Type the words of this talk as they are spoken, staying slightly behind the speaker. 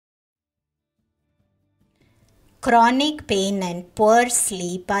Chronic pain and poor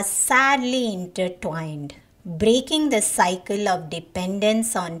sleep are sadly intertwined. Breaking the cycle of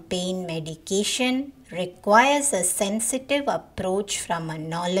dependence on pain medication requires a sensitive approach from a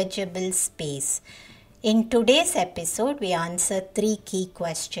knowledgeable space. In today's episode, we answer 3 key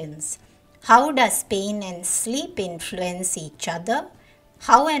questions. How does pain and sleep influence each other?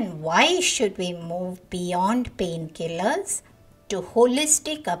 How and why should we move beyond painkillers to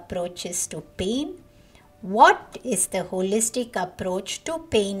holistic approaches to pain? What is the holistic approach to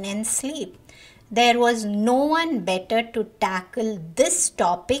pain and sleep? There was no one better to tackle this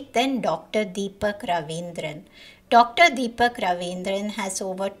topic than Dr. Deepak Ravindran. Dr. Deepak Ravindran has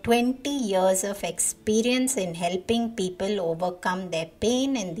over 20 years of experience in helping people overcome their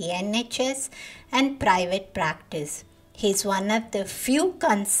pain in the NHS and private practice. He is one of the few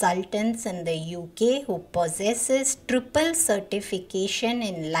consultants in the UK who possesses triple certification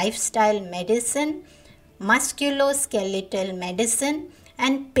in lifestyle medicine, musculoskeletal medicine,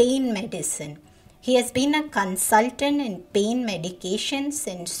 and pain medicine. He has been a consultant in pain medication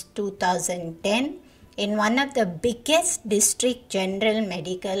since 2010 in one of the biggest district general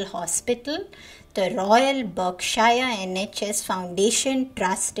medical hospital, the Royal Berkshire NHS Foundation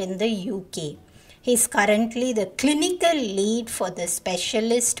Trust in the UK. He is currently the clinical lead for the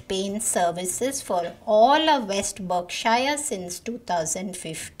specialist pain services for all of West Berkshire since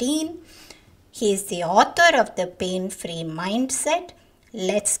 2015. He is the author of The Pain-Free Mindset.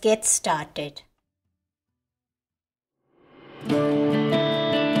 Let's get started.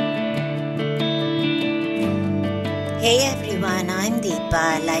 Hey everyone, I'm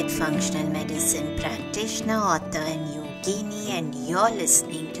Deepa, Light Functional Medicine Practitioner, author and yogini, and you're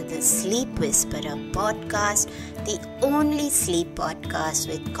listening to the Sleep Whisperer podcast, the only sleep podcast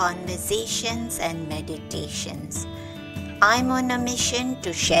with conversations and meditations. I'm on a mission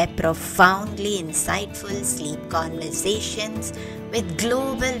to share profoundly insightful sleep conversations with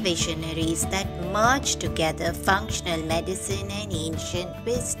global visionaries that merge together functional medicine and ancient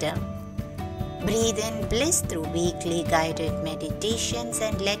wisdom. Breathe in bliss through weekly guided meditations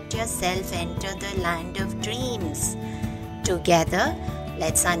and let yourself enter the land of dreams. Together,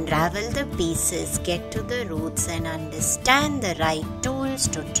 let's unravel the pieces, get to the roots, and understand the right tools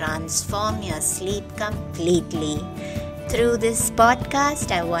to transform your sleep completely. Through this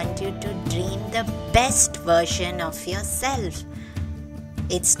podcast, I want you to dream the best version of yourself.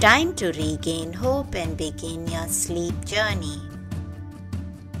 It's time to regain hope and begin your sleep journey.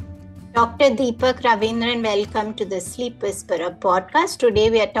 Dr. Deepak Ravindran, welcome to the Sleep Whisperer podcast. Today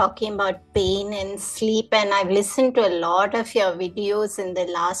we are talking about pain and sleep, and I've listened to a lot of your videos in the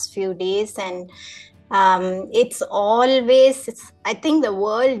last few days, and I think the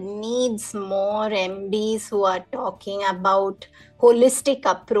world needs more MDs who are talking about holistic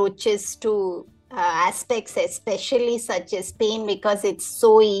approaches to aspects, especially such as pain, because it's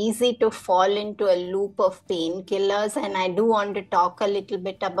so easy to fall into a loop of painkillers. And I do want to talk a little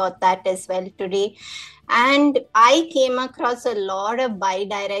bit about that as well today. And I came across a lot of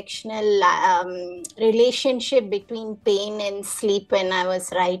bidirectional relationship between pain and sleep when I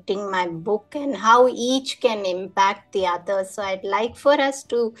was writing my book, and how each can impact the other. So I'd like for us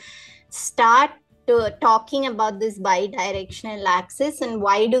to start talking about this bidirectional axis and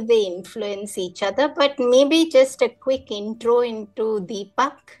why do they influence each other. But maybe just a quick intro into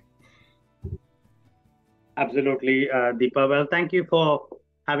Deepak. Absolutely, Deepa. Well, thank you for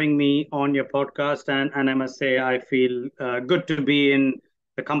having me on your podcast. And I must say, I feel good to be in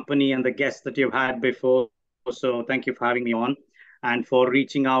the company and the guests that you've had before. So thank you for having me on and for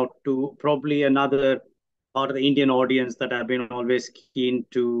reaching out to probably another part of the Indian audience that I've been always keen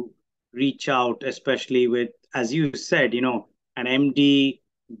to reach out, especially with, as you said, an MD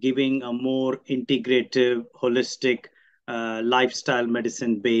giving a more integrative, holistic, lifestyle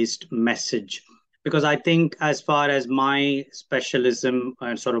medicine-based message. Because I think as far as my specialism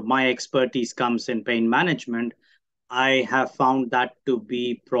and sort of my expertise comes in pain management, I have found that to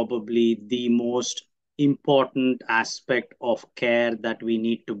be probably the most important aspect of care that we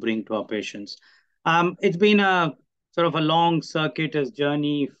need to bring to our patients. It's been a sort of a long circuitous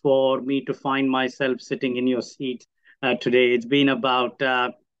journey for me to find myself sitting in your seat today. It's been about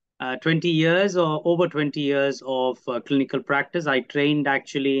 20 years or over 20 years of clinical practice. I trained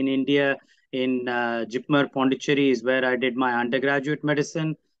actually in India in Jipmer, Pondicherry is where I did my undergraduate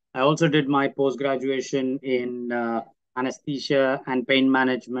medicine. I also did my post-graduation in anesthesia and pain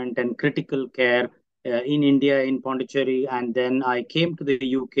management and critical care in India in Pondicherry. And then I came to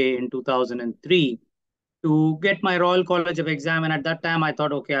the UK in 2003 to get my Royal College of Exam. And at that time, I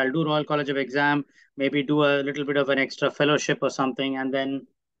thought, okay, I'll do Royal College of Exam, maybe do a little bit of an extra fellowship or something, and then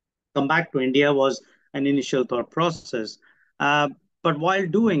come back to India. Was an initial thought process. Uh, but while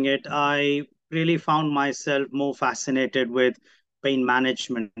doing it, I really found myself more fascinated with pain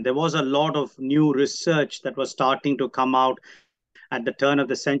management. There was a lot of new research that was starting to come out at the turn of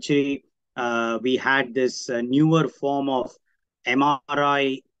the century. We had this newer form of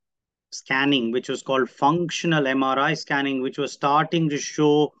MRI scanning, which was called functional MRI scanning, which was starting to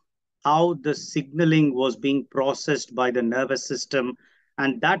show how the signaling was being processed by the nervous system.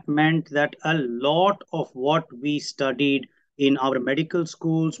 And that meant that a lot of what we studied in our medical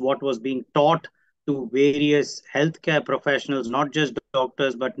schools, what was being taught to various healthcare professionals, not just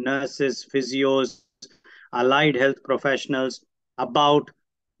doctors, but nurses, physios, allied health professionals, about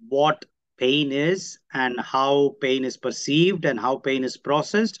what pain is and how pain is perceived and how pain is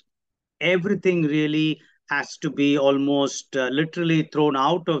processed, everything really has to be almost literally thrown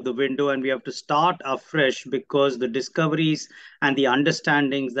out of the window, and we have to start afresh because the discoveries and the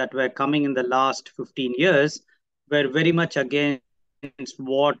understandings that were coming in the last 15 years were very much against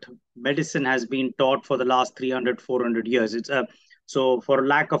what medicine has been taught for the last 300-400 years. So for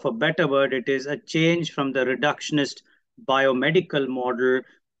lack of a better word, it is a change from the reductionist biomedical model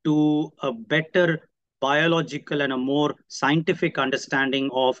to a better biological and a more scientific understanding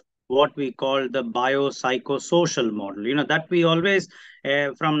of what we call the biopsychosocial model. That we always,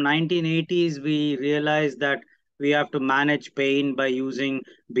 from 1980s, we realized that we have to manage pain by using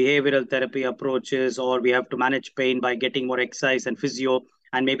behavioral therapy approaches, or we have to manage pain by getting more exercise and physio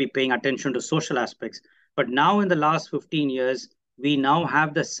and maybe paying attention to social aspects. But now in the last 15 years, we now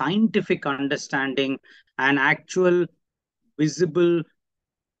have the scientific understanding and actual visible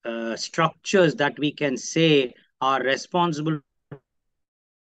structures that we can say are responsible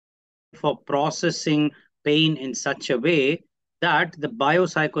for processing pain in such a way that the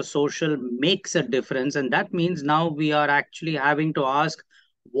biopsychosocial makes a difference. And that means now we are actually having to ask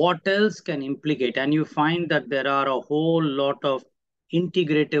what else can implicate. And you find that there are a whole lot of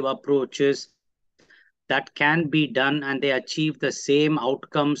integrative approaches that can be done, and they achieve the same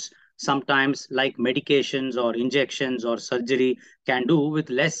outcomes, sometimes like medications or injections or surgery can do, with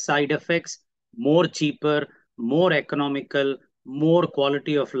less side effects, more cheaper, more economical, more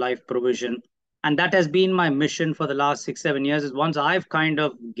quality of life provision. And that has been my mission for the last 6 7 years. Is once I've kind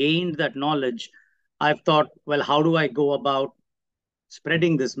of gained that knowledge, I've thought, well, how do I go about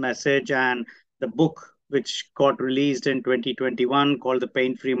spreading this message? And the book, which got released in 2021, called The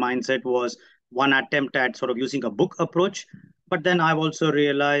Pain Free Mindset, was one attempt at sort of using a book approach. But then I've also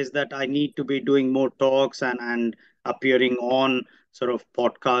realized that I need to be doing more talks and appearing on sort of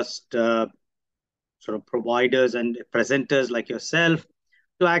podcast sort of providers and presenters like yourself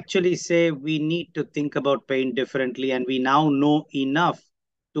to actually say we need to think about pain differently, and we now know enough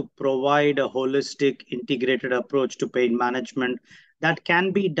to provide a holistic integrated approach to pain management that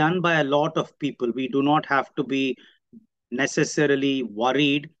can be done by a lot of people. We do not have to be necessarily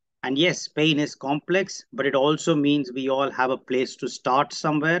worried. And yes, pain is complex, but it also means we all have a place to start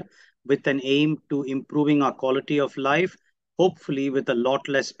somewhere with an aim to improving our quality of life, hopefully with a lot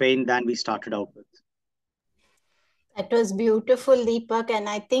less pain than we started out with. That was beautiful, Deepak. And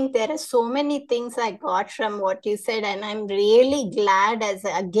I think there are so many things I got from what you said. And I'm really glad, as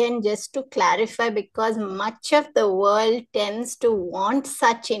again, just to clarify, because much of the world tends to want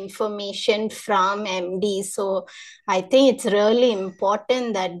such information from MD. So I think it's really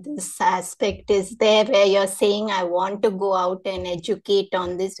important that this aspect is there where you're saying, I want to go out and educate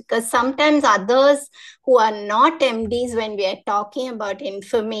on this, because sometimes others who are not MDs, when we are talking about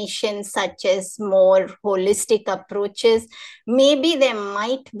information such as more holistic approaches, maybe there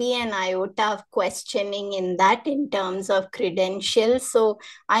might be an iota of questioning in that in terms of credentials. So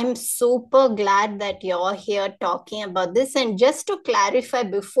I'm super glad that you're here talking about this. And just to clarify,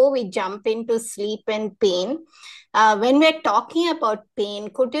 before we jump into sleep and pain, when we're talking about pain,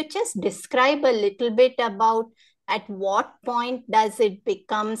 could you just describe a little bit about at what point does it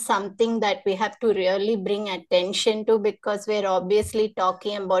become something that we have to really bring attention to? Because we're obviously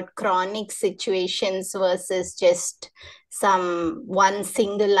talking about chronic situations versus just some one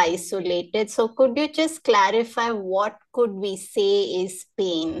single isolated. So could you just clarify what could we say is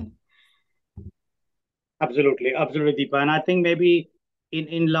pain? Absolutely, absolutely, Deepa. And I think maybe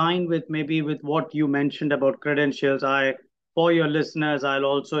in line with maybe with what you mentioned about credentials, for your listeners, I'll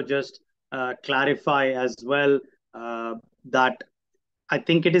also just clarify as well that I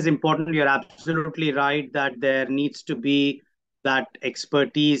think it is important. You're absolutely right that there needs to be that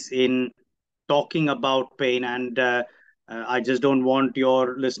expertise in talking about pain. And I just don't want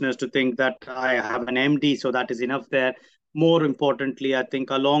your listeners to think that I have an MD, so that is enough there. More importantly, I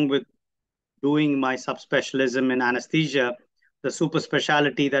think along with doing my subspecialism in anesthesia, the super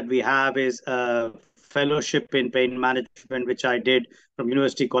specialty that we have is fellowship in pain management, which I did from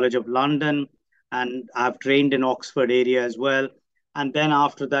University College of London, and I've trained in Oxford area as well. And then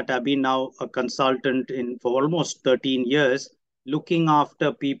after that, I've been now a consultant in for almost 13 years, looking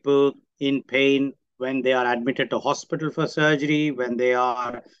after people in pain when they are admitted to hospital for surgery, when they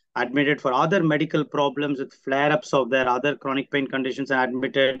are admitted for other medical problems with flare-ups of their other chronic pain conditions and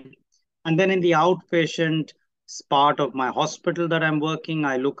admitted. And then in the outpatient part of my hospital that I'm working,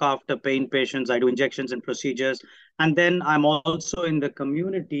 I look after pain patients, I do injections and procedures. And then I'm also in the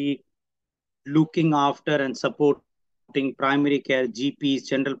community looking after and supporting primary care GPs,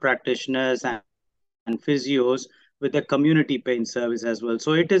 general practitioners, and physios with the community pain service as well.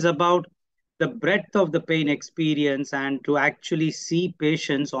 So it is about the breadth of the pain experience and to actually see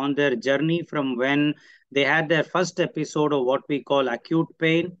patients on their journey from when they had their first episode of what we call acute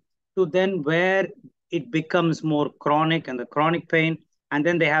pain to then where it becomes more chronic and the chronic pain, and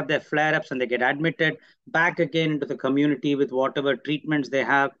then they have their flare ups and they get admitted back again into the community with whatever treatments they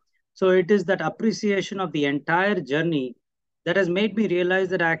have. So it is that appreciation of the entire journey that has made me realize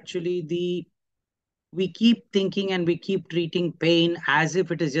that actually the we keep thinking and we keep treating pain as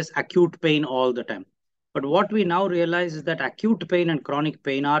if it is just acute pain all the time. But what we now realize is that acute pain and chronic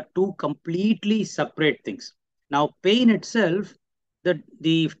pain are two completely separate things. Now, pain itself,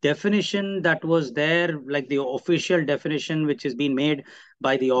 the definition that was there, like the official definition, which has been made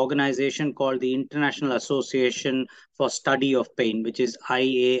by the organization called the International Association for Study of Pain, which is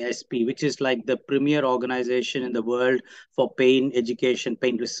IASP, which is like the premier organization in the world for pain education,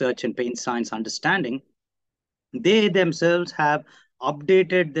 pain research, and pain science understanding. They themselves have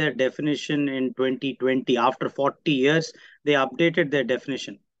updated their definition in 2020. After 40 years, they updated their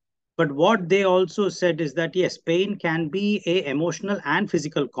definition. But what they also said is that yes, pain can be a emotional and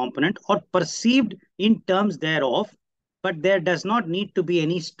physical component or perceived in terms thereof, but there does not need to be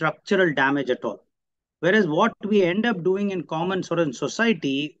any structural damage at all. Whereas what we end up doing in common sort of in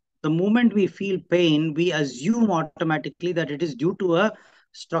society, the moment we feel pain, we assume automatically that it is due to a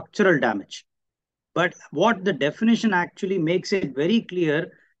structural damage. But what the definition actually makes it very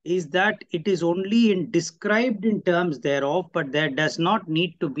clear is that it is only in described in terms thereof, but there does not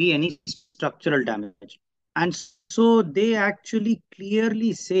need to be any structural damage. And so they actually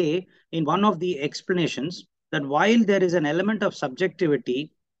clearly say in one of the explanations that while there is an element of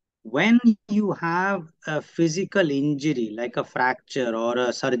subjectivity, when you have a physical injury like a fracture or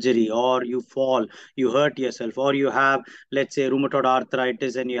a surgery, or you fall, you hurt yourself, or you have, let's say, rheumatoid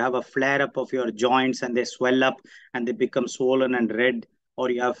arthritis and you have a flare up of your joints and they swell up and they become swollen and red, or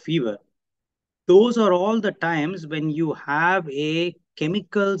you have fever, those are all the times when you have a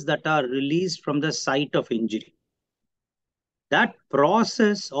chemicals that are released from the site of injury. That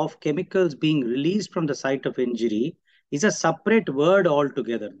process of chemicals being released from the site of injury is a separate word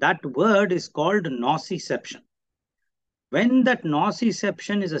altogether. That word is called nociception. When that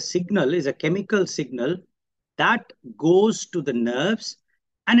nociception is a signal, is a chemical signal that goes to the nerves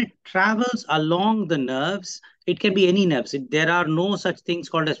and it travels along the nerves. It can be any nerves. There are no such things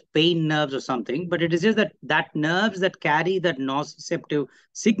called as pain nerves or something, but it is just that nerves that carry that nociceptive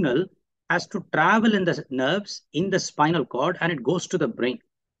signal has to travel in the nerves, in the spinal cord, and it goes to the brain.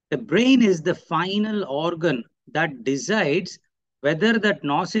 The brain is the final organ that decides whether that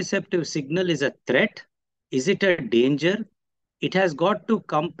nociceptive signal is a threat, is it a danger. It has got to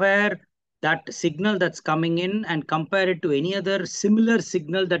compare that signal that's coming in and compare it to any other similar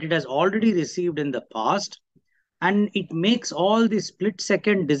signal that it has already received in the past. And it makes all the split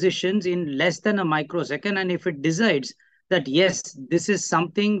second decisions in less than a microsecond. And if it decides that, yes, this is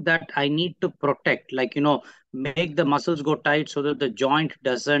something that I need to protect, like, make the muscles go tight so that the joint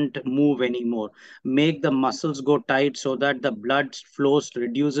doesn't move anymore, make the muscles go tight so that the blood flows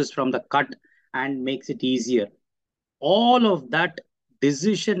reduces from the cut and makes it easier. All of that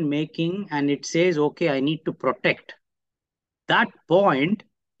decision making, and it says, okay, I need to protect. That point,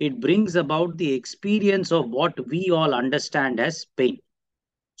 it brings about the experience of what we all understand as pain.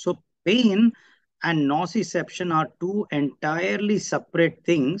 So pain and nociception are two entirely separate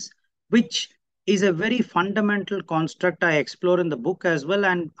things, which is a very fundamental construct I explore in the book as well,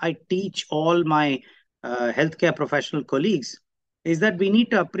 and I teach all my healthcare professional colleagues, is that we need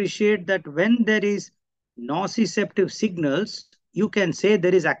to appreciate that when there is nociceptive signals, you can say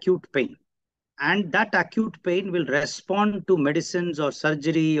there is acute pain. And that acute pain will respond to medicines or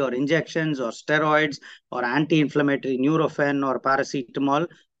surgery or injections or steroids or anti-inflammatory Nurofen or paracetamol,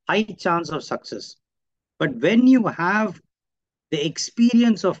 high chance of success. But when you have the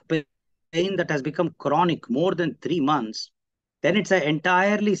experience of pain that has become chronic more than 3 months, then it's an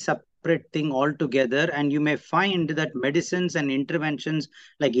entirely separate thing altogether. And you may find that medicines and interventions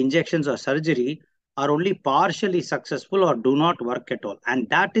like injections or surgery are only partially successful or do not work at all. And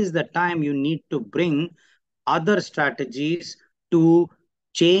that is the time you need to bring other strategies to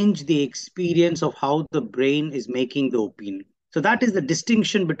change the experience of how the brain is making the opinion. So that is the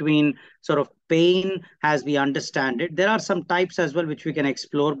distinction between sort of pain as we understand it. There are some types as well which we can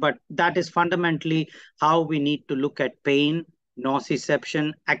explore, but that is fundamentally how we need to look at pain,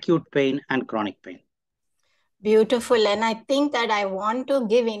 nociception, acute pain, and chronic pain. Beautiful. And I think that I want to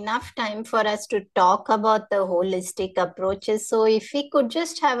give enough time for us to talk about the holistic approaches. So if we could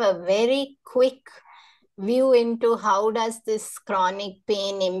just have a very quick view into how does this chronic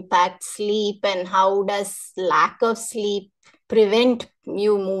pain impact sleep, and how does lack of sleep prevent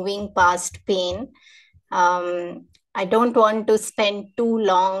you moving past pain. I don't want to spend too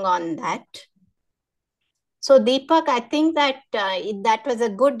long on that. So Deepak, I think that that was a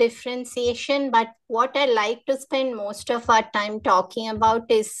good differentiation, but what I like to spend most of our time talking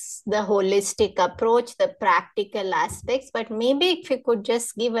about is the holistic approach, the practical aspects. But maybe if you could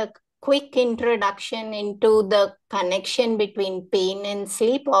just give a quick introduction into the connection between pain and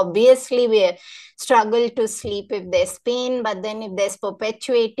sleep. Obviously, we struggle to sleep if there's pain, but then if there's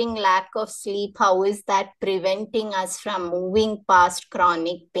perpetuating lack of sleep, how is that preventing us from moving past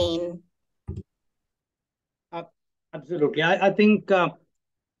chronic pain? Uh, Absolutely. I think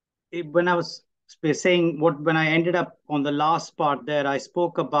when I was saying when I ended up on the last part there, I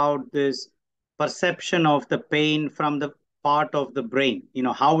spoke about this perception of the pain from the part of the brain,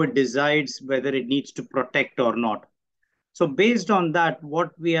 how it decides whether it needs to protect or not. So, based on that,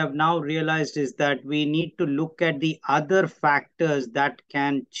 what we have now realized is that we need to look at the other factors that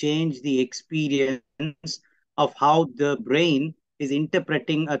can change the experience of how the brain is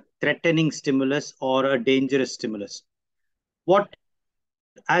interpreting a threatening stimulus or a dangerous stimulus. What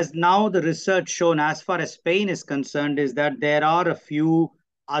has now the research shown, as far as pain is concerned, is that there are a few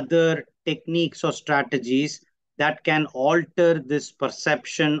other techniques or strategies that can alter this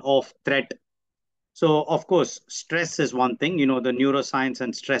perception of threat. So, of course, stress is one thing, the neuroscience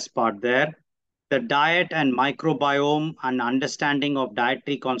and stress part there. The diet and microbiome and understanding of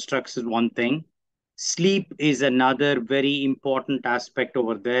dietary constructs is one thing. Sleep is another very important aspect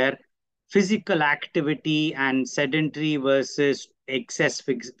over there. Physical activity and sedentary versus excess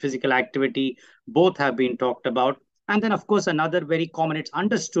physical activity, both have been talked about. And then, of course, another very common, it's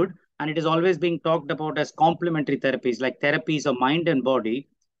understood and it is always being talked about as complementary therapies, like therapies of mind and body.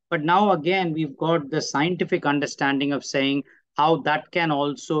 But now again, we've got the scientific understanding of saying how that can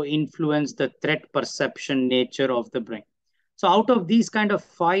also influence the threat perception nature of the brain. So, out of these kind of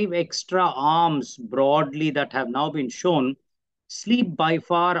five extra arms broadly that have now been shown, sleep by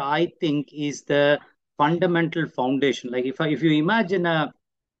far, I think, is the fundamental foundation. Like if you imagine a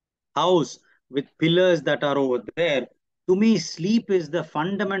house with pillars that are over there, to me, sleep is the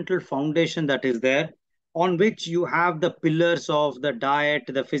fundamental foundation that is there, on which you have the pillars of the diet,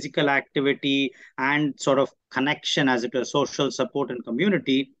 the physical activity, and sort of connection, as it is, social support and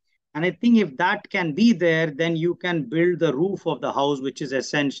community. And I think if that can be there, then you can build the roof of the house, which is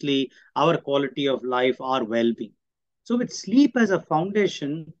essentially our quality of life, our well being. So, with sleep as a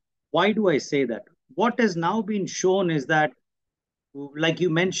foundation, why do I say that? What has now been shown is that, like you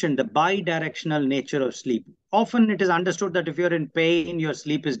mentioned, the bi-directional nature of sleep. Often it is understood that if you're in pain, your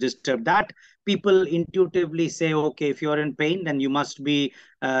sleep is disturbed. That people intuitively say, okay, if you're in pain, then you must be,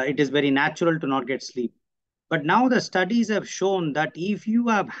 it is very natural to not get sleep. But now the studies have shown that if you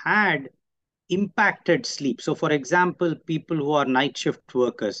have had impacted sleep. So, for example, people who are night shift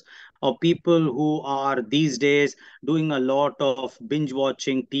workers or people who are these days doing a lot of binge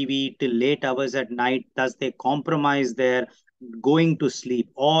watching TV till late hours at night, thus they compromise their going to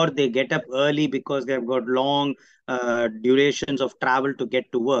sleep, or they get up early because they've got long durations of travel to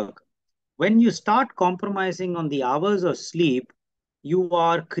get to work. When you start compromising on the hours of sleep, you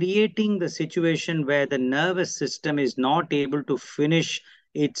are creating the situation where the nervous system is not able to finish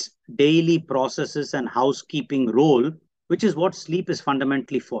its daily processes and housekeeping role, which is what sleep is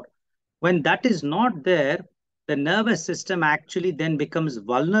fundamentally for. When that is not there, the nervous system actually then becomes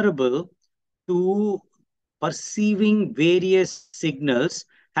vulnerable to perceiving various signals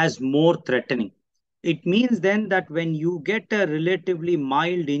as more threatening. It means then that when you get a relatively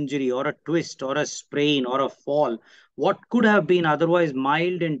mild injury or a twist or a sprain or a fall, what could have been otherwise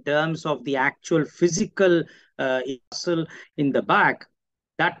mild in terms of the actual physical muscle in the back,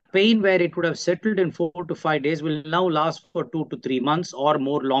 that pain where it would have settled in 4 to 5 days will now last for 2 to 3 months or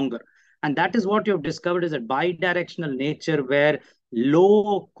more longer. And that is what you've discovered is a bi-directional nature where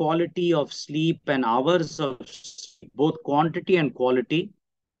low quality of sleep and hours of sleep, both quantity and quality,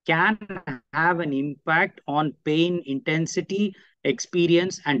 can have an impact on pain intensity,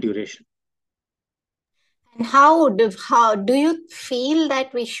 experience, and duration. And how do you feel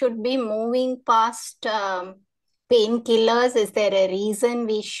that we should be moving past painkillers? Is there a reason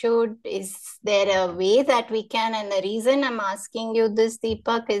we should? Is there a way that we can? And the reason I'm asking you this,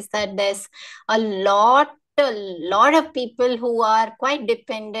 Deepak, is that there's a lot of people who are quite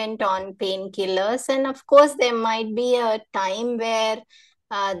dependent on painkillers, and of course there might be a time where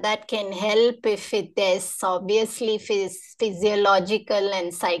that can help if there's obviously physiological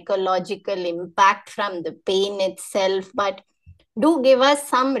and psychological impact from the pain itself. But do give us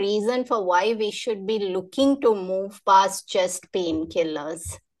some reason for why we should be looking to move past just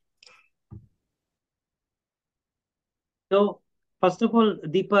painkillers. So, first of all,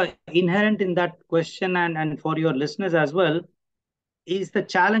 Deepa, inherent in that question and for your listeners as well, is the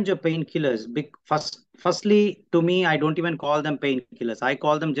challenge of painkillers. Firstly, to me, I don't even call them painkillers. I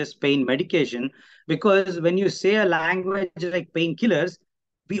call them just pain medication because when you say a language like painkillers,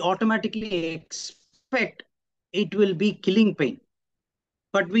 we automatically expect it will be killing pain.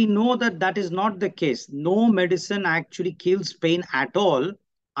 But we know that that is not the case. No medicine actually kills pain at all,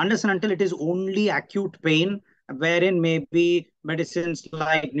 unless and until it is only acute pain, wherein maybe medicines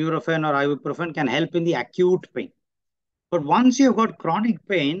like Nurofen or ibuprofen can help in the acute pain. But once you've got chronic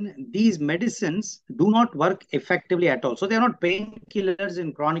pain, these medicines do not work effectively at all. So they are not painkillers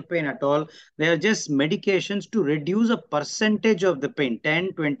in chronic pain at all. They are just medications to reduce a percentage of the pain,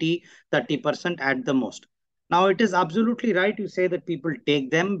 10, 20, 30% at the most. Now, it is absolutely right you say that people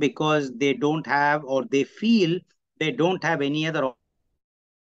take them because they don't have or they feel they don't have any other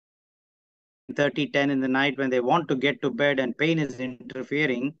 30, 10 in the night when they want to get to bed and pain is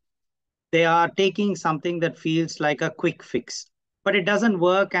interfering. They are taking something that feels like a quick fix, but it doesn't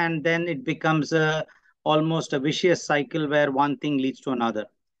work, and then it becomes almost a vicious cycle where one thing leads to another.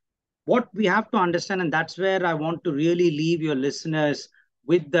 What we have to understand, and that's where I want to really leave your listeners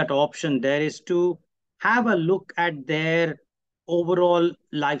with that option there, is to have a look at their overall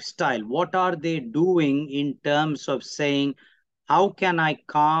lifestyle. What are they doing in terms of saying, how can I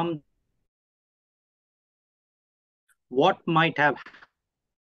calm? What might have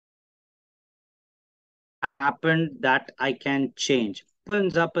happened that I can change?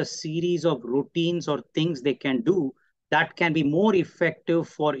 Opens up a series of routines or things they can do that can be more effective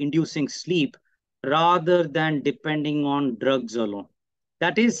for inducing sleep rather than depending on drugs alone.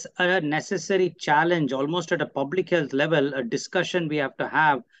 That is a necessary challenge, almost at a public health level, a discussion we have to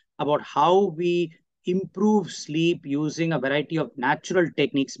have about how we improve sleep using a variety of natural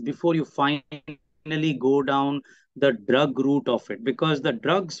techniques before you finally go down the drug route of it. Because the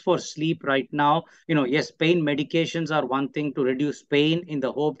drugs for sleep right now, yes, pain medications are one thing to reduce pain in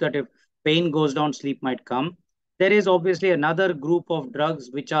the hope that if pain goes down, sleep might come. There is obviously another group of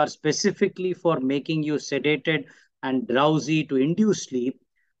drugs which are specifically for making you sedated and drowsy to induce sleep.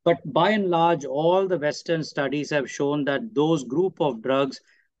 But by and large, all the Western studies have shown that those group of drugs,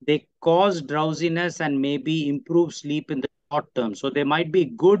 they cause drowsiness and maybe improve sleep in the short term. So they might be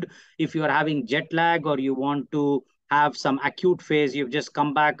good if you are having jet lag or you want to have some acute phase. You've just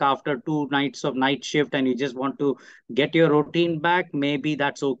come back after 2 nights of night shift and you just want to get your routine back. Maybe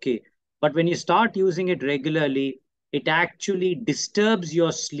that's okay. But when you start using it regularly, it actually disturbs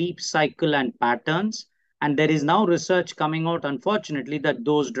your sleep cycle and patterns. And there is now research coming out, unfortunately, that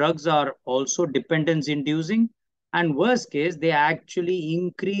those drugs are also dependence inducing. And worst case, they actually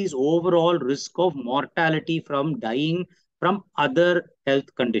increase overall risk of mortality from dying from other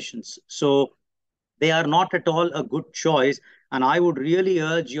health conditions. So they are not at all a good choice. And I would really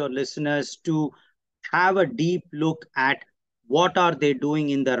urge your listeners to have a deep look at what are they doing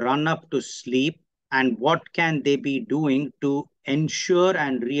in the run up to sleep and what can they be doing to ensure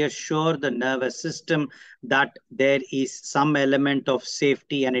and reassure the nervous system that there is some element of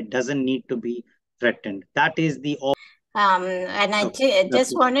safety and it doesn't need to be threatened. That is the And I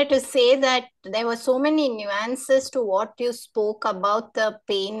just wanted to say that there were so many nuances to what you spoke about the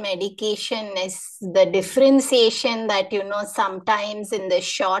pain medication is the differentiation that, sometimes in the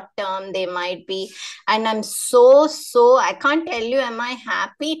short term they might be. And I'm I can't tell you, am I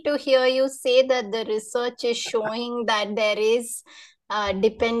happy to hear you say that the research is showing that there is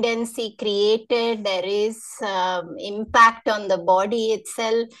dependency created, there is impact on the body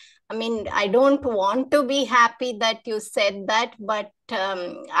itself. I mean, I don't want to be happy that you said that, but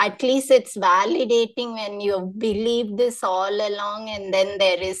at least it's validating when you believe this all along, and then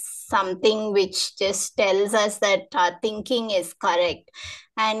there is something which just tells us that our thinking is correct.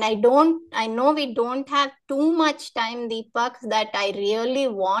 And I know we don't have too much time, Deepak, that I really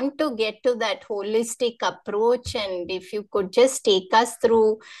want to get to that holistic approach. And if you could just take us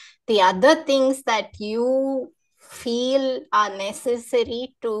through the other things that you feel are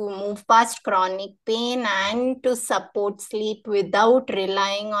necessary to move past chronic pain and to support sleep without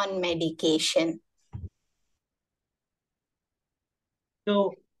relying on medication?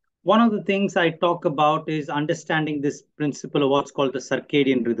 So, one of the things I talk about is understanding this principle of what's called the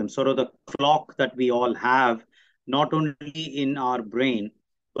circadian rhythm, sort of the clock that we all have, not only in our brain,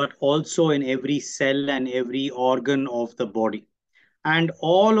 but also in every cell and every organ of the body. And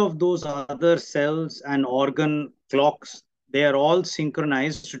all of those other cells and organ clocks, they are all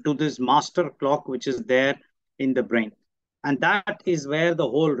synchronized to this master clock which is there in the brain. And that is where the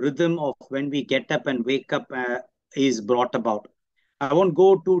whole rhythm of when we get up and wake up is brought about. I won't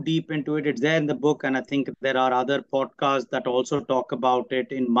go too deep into it. It's there in the book, and I think there are other podcasts that also talk about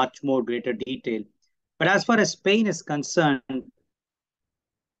it in much more greater detail. But as far as pain is concerned,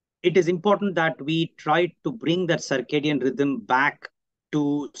 it is important that we try to bring that circadian rhythm back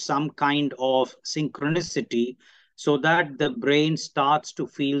to some kind of synchronicity so that the brain starts to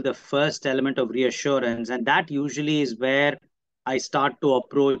feel the first element of reassurance. And that usually is where I start to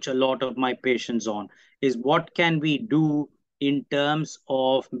approach a lot of my patients on is what can we do in terms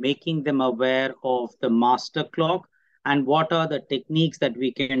of making them aware of the master clock and what are the techniques that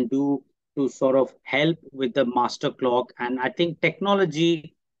we can do to sort of help with the master clock. And I think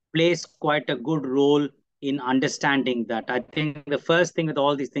technology plays quite a good role in understanding that. I think the first thing with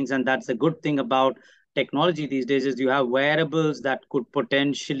all these things, and that's a good thing about technology these days, is you have wearables that could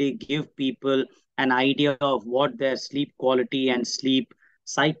potentially give people an idea of what their sleep quality and sleep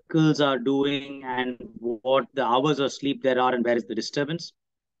cycles are doing and what the hours of sleep there are and where is the disturbance.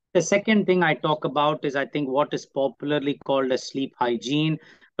 The second thing I talk about is I think what is popularly called a sleep hygiene.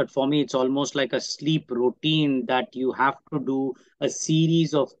 But for me, it's almost like a sleep routine that you have to do a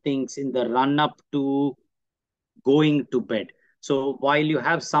series of things in the run up to going to bed. So while you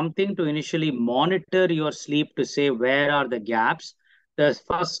have something to initially monitor your sleep to say where are the gaps, the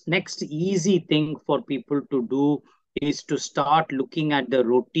first next easy thing for people to do is to start looking at the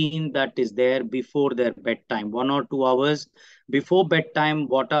routine that is there before their bedtime, 1 or 2 hours before bedtime.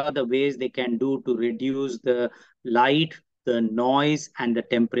 What are the ways they can do to reduce the light, the noise, and the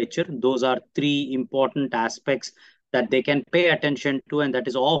temperature? Those are three important aspects that they can pay attention to, and that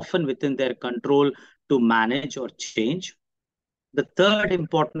is often within their control to manage or change. The third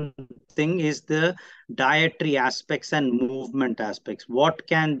important thing is the dietary aspects and movement aspects. What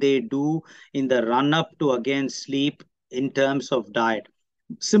can they do in the run up to again sleep in terms of diet?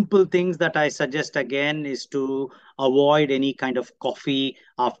 Simple things that I suggest again is to avoid any kind of coffee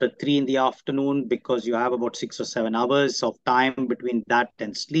after 3 in the afternoon because you have about 6 or 7 hours of time between that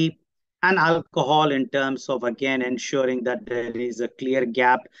and sleep. And alcohol in terms of again ensuring that there is a clear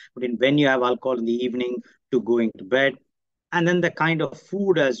gap between when you have alcohol in the evening to going to bed. And then the kind of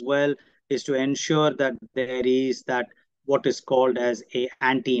food as well is to ensure that there is that what is called as a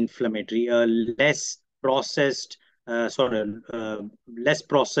anti-inflammatory, a less processed less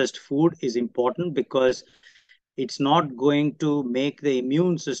processed food is important because it's not going to make the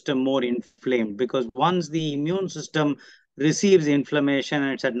immune system more inflamed, because once the immune system receives inflammation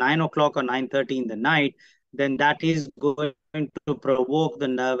and it's at 9 o'clock or 9:30 in the night, then that is going to provoke the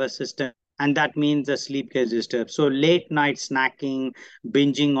nervous system, and that means the sleep gets disturbed. So late night snacking,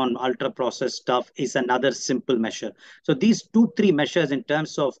 binging on ultra processed stuff is another simple measure. So these two three measures in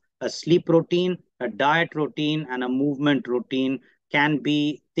terms of a sleep routine, a diet routine, and a movement routine can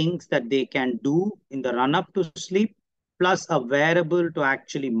be things that they can do in the run up to sleep, plus a wearable to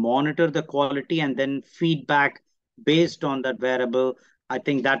actually monitor the quality and then feedback based on that wearable. I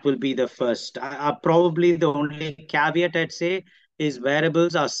think that will be the first. Probably the only caveat I'd say is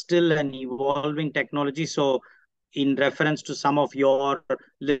wearables are still an evolving technology. So, in reference to some of your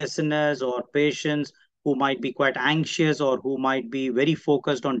listeners or patients who might be quite anxious or who might be very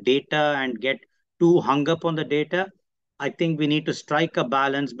focused on data and get too hung up on the data, I think we need to strike a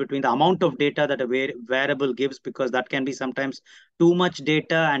balance between the amount of data that a wearable gives, because that can be sometimes too much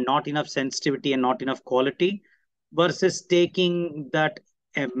data and not enough sensitivity and not enough quality, versus taking that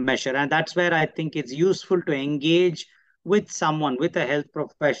measure. And that's where I think it's useful to engage with someone, with a health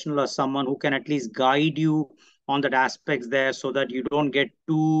professional or someone who can at least guide you on that aspects there so that you don't get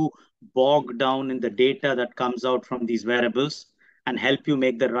too bogged down in the data that comes out from these wearables and help you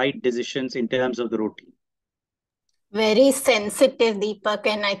make the right decisions in terms of the routine. Very sensitive, Deepak.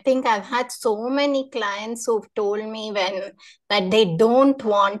 And I think I've had so many clients who've told me that they don't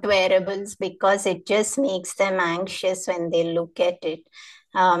want wearables because it just makes them anxious when they look at it.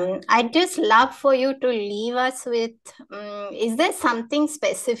 I'd just love for you to leave us with, is there something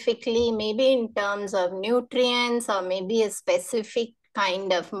specifically, maybe in terms of nutrients or maybe a specific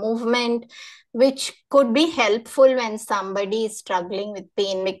kind of movement, which could be helpful when somebody is struggling with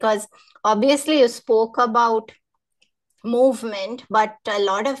pain? Because obviously you spoke about movement, but a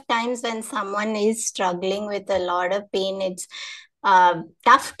lot of times when someone is struggling with a lot of pain, it's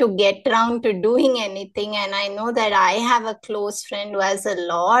tough to get around to doing anything. And I know that I have a close friend who has a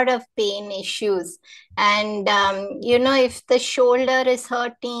lot of pain issues. And, if the shoulder is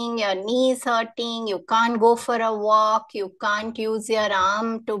hurting, your knee is hurting, you can't go for a walk, you can't use your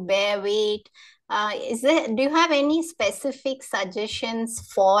arm to bear weight. Do you have any specific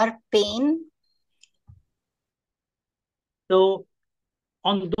suggestions for pain? So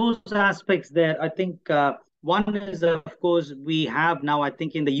on those aspects there, I think one is, of course, we have now, I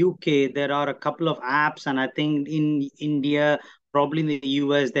think in the UK, there are a couple of apps, and I think in India, probably in the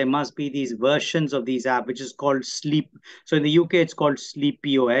US, there must be these versions of these apps, which is called Sleep. So in the UK, it's called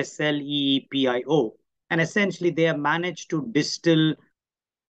Sleepio, Sleepio. And essentially, they have managed to distill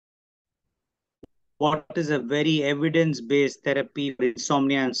what is a very evidence-based therapy for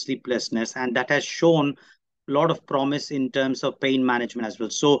insomnia and sleeplessness, and that has shown a lot of promise in terms of pain management as well.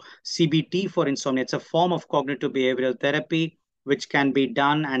 So CBT for insomnia, it's a form of cognitive behavioral therapy which can be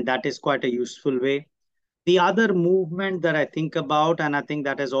done, and that is quite a useful way. The other movement that I think about, and I think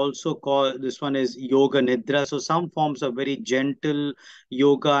that is also called, this one is Yoga Nidra. So some forms of very gentle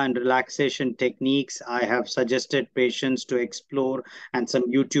yoga and relaxation techniques I have suggested patients to explore, and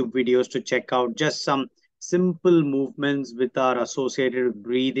some YouTube videos to check out. Just some simple movements with our associated with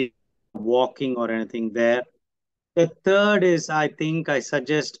breathing, walking or anything there. The third is, I think I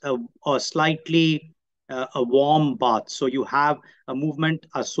suggest a slightly a warm bath. So you have a movement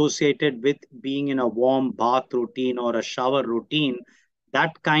associated with being in a warm bath routine or a shower routine.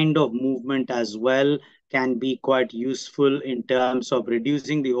 That kind of movement as well can be quite useful in terms of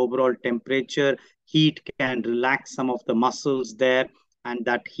reducing the overall temperature. Heat can relax some of the muscles there, and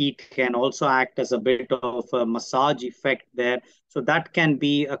that heat can also act as a bit of a massage effect there. So that can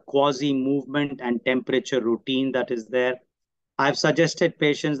be a quasi movement and temperature routine that is there. I've suggested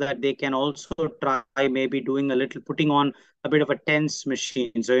patients that they can also try maybe doing a little, putting on a bit of a tense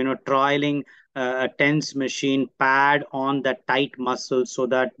machine. So, trialing a tense machine pad on that tight muscle so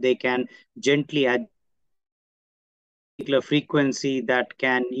that they can gently particular frequency that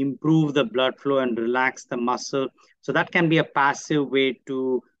can improve the blood flow and relax the muscle. So that can be a passive way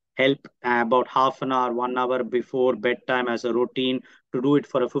to help about half an hour, 1 hour before bedtime as a routine, to do it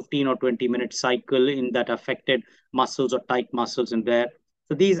for a 15 or 20-minute cycle in that affected muscles or tight muscles in there.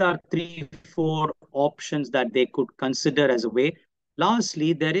 So these are three, four options that they could consider as a way.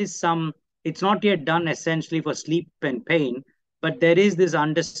 Lastly, there is some, it's not yet done essentially for sleep and pain, but there is this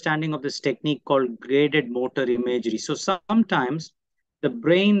understanding of this technique called graded motor imagery. So sometimes the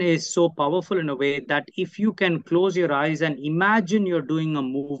brain is so powerful in a way that if you can close your eyes and imagine you're doing a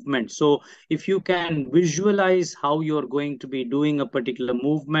movement, so if you can visualize how you're going to be doing a particular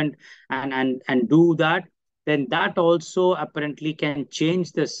movement and do that, then that also apparently can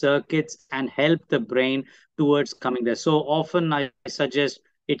change the circuits and help the brain towards coming there. So often I suggest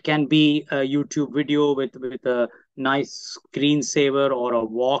it can be a YouTube video with a nice screensaver or a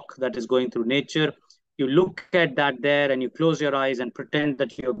walk that is going through nature. You look at that there and you close your eyes and pretend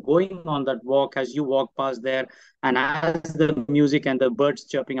that you're going on that walk as you walk past there. And as the music and the birds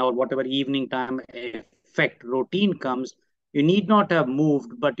chirping out, whatever evening time effect routine comes, you need not have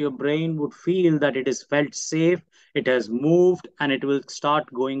moved, but your brain would feel that it is felt safe, it has moved, and it will start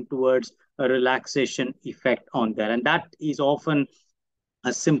going towards a relaxation effect on there. And that is often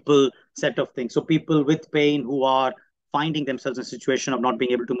a simple set of things. So people with pain who are finding themselves in a situation of not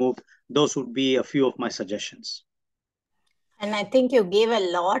being able to move, those would be a few of my suggestions. And I think you gave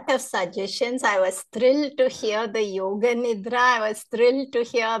a lot of suggestions. I was thrilled to hear the Yoga Nidra. I was thrilled to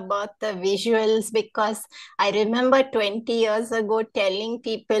hear about the visuals, because I remember 20 years ago telling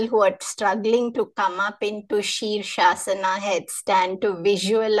people who are struggling to come up into Shirshasana headstand to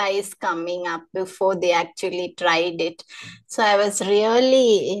visualize coming up before they actually tried it. So I was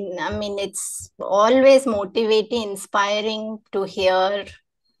really it's always motivating, inspiring to hear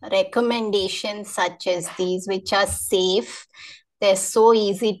recommendations such as these, which are safe. They're so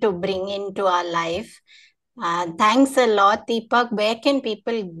easy to bring into our life. Thanks a lot, Deepak. Where can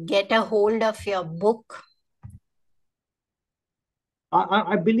people get a hold of your book?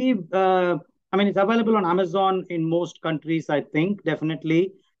 I believe, it's available on Amazon in most countries, I think,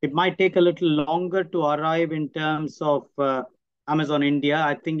 definitely. It might take a little longer to arrive in terms of Amazon India.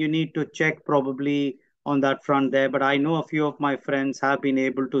 I think you need to check probably on that front there, but I know a few of my friends have been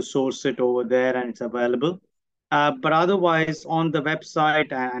able to source it over there and it's available. But otherwise, on the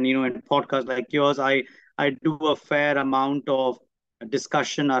website and in podcasts like yours, I do a fair amount of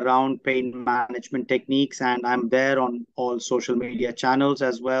discussion around pain management techniques, and I'm there on all social media channels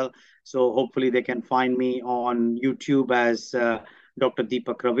as well. So hopefully they can find me on YouTube as Dr.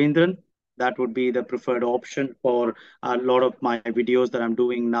 Deepak Ravindran. That would be the preferred option for a lot of my videos that I'm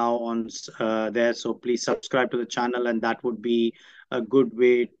doing now on there. So please subscribe to the channel, and that would be a good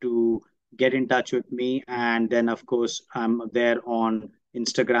way to get in touch with me. And then, of course, I'm there on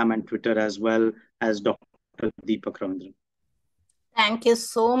Instagram and Twitter as well as Dr. Deepak Ravindran. Thank you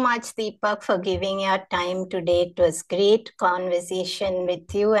so much, Deepak, for giving your time today. It was great conversation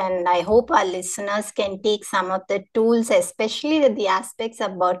with you, and I hope our listeners can take some of the tools, especially with the aspects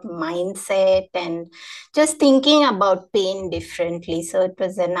about mindset and just thinking about pain differently. So it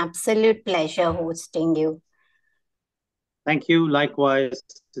was an absolute pleasure hosting you. Thank you. Likewise,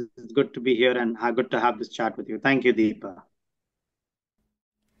 it's good to be here and good to have this chat with you. Thank you, Deepa.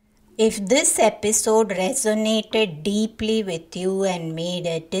 If this episode resonated deeply with you and made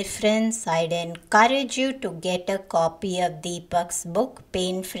a difference, I'd encourage you to get a copy of Deepak's book,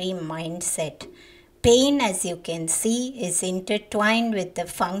 Pain Free Mindset. Pain, as you can see, is intertwined with the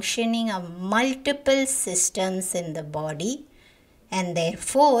functioning of multiple systems in the body, and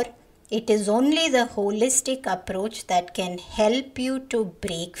therefore, it is only the holistic approach that can help you to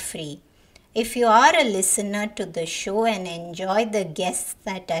break free. If you are a listener to the show and enjoy the guests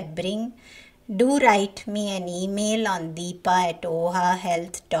that I bring, do write me an email on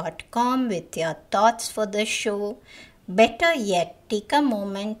deepa@ohahealth.com with your thoughts for the show. Better yet, take a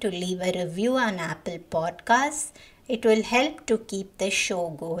moment to leave a review on Apple Podcasts. It will help to keep the show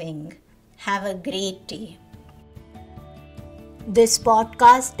going. Have a great day. This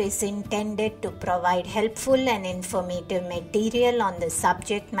podcast is intended to provide helpful and informative material on the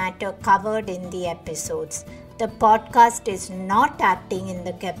subject matter covered in the episodes. The podcast is not acting in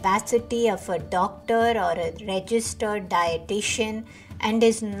the capacity of a doctor or a registered dietitian and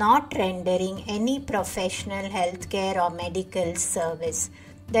is not rendering any professional healthcare or medical service.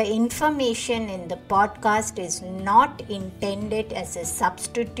 The information in the podcast is not intended as a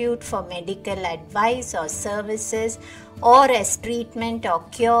substitute for medical advice or services or as treatment or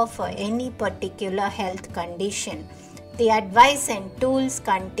cure for any particular health condition. The advice and tools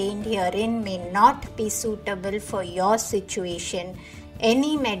contained herein may not be suitable for your situation.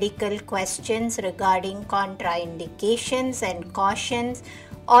 Any medical questions regarding contraindications and cautions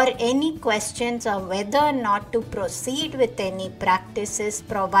or any questions on whether or not to proceed with any practices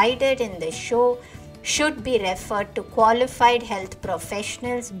provided in the show should be referred to qualified health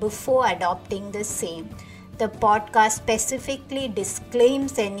professionals before adopting the same. The podcast specifically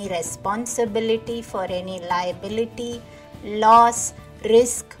disclaims any responsibility for any liability, loss,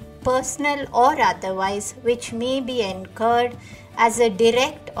 risk, personal or otherwise, which may be incurred as a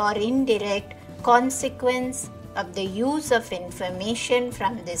direct or indirect consequence of the use of information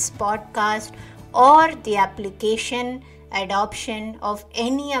from this podcast or the application, adoption of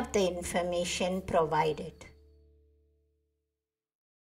any of the information provided.